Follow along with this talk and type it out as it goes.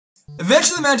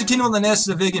Eventually, the Magic Kingdom on the NES is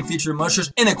a vegan feature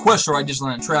mushers in a quest to ride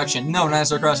Disneyland attraction. No, not a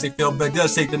sarcastic feel, but it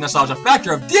does take the nostalgia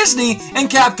factor of Disney, and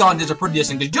Capcom did a pretty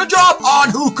decent good job on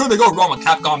who could they go wrong with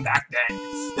Capcom back then.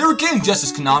 They were getting just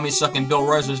as Konami sucking Bill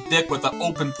Riser's dick with an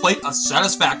open plate of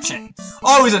satisfaction.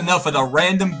 Always enough of the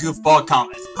random goofball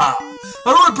comments.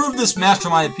 But to improve this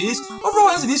mastermind piece, overall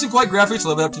it has a decent quite graphics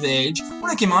living up to the age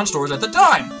when it came on stores at the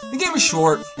time. The game is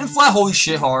short and flat holy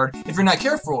shit hard if you're not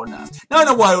careful enough. Now I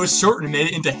know why it was short and made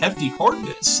it into hefty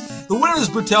hardness. The winner of this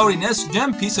Brutality NES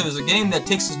gem piece is a game that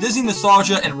takes Disney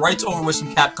nostalgia and writes over with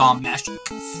some Capcom magic.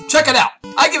 Check it out.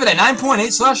 I give it a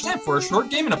 9.8/10 for a short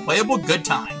game and a playable good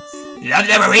time. Love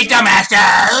the burrito,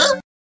 master!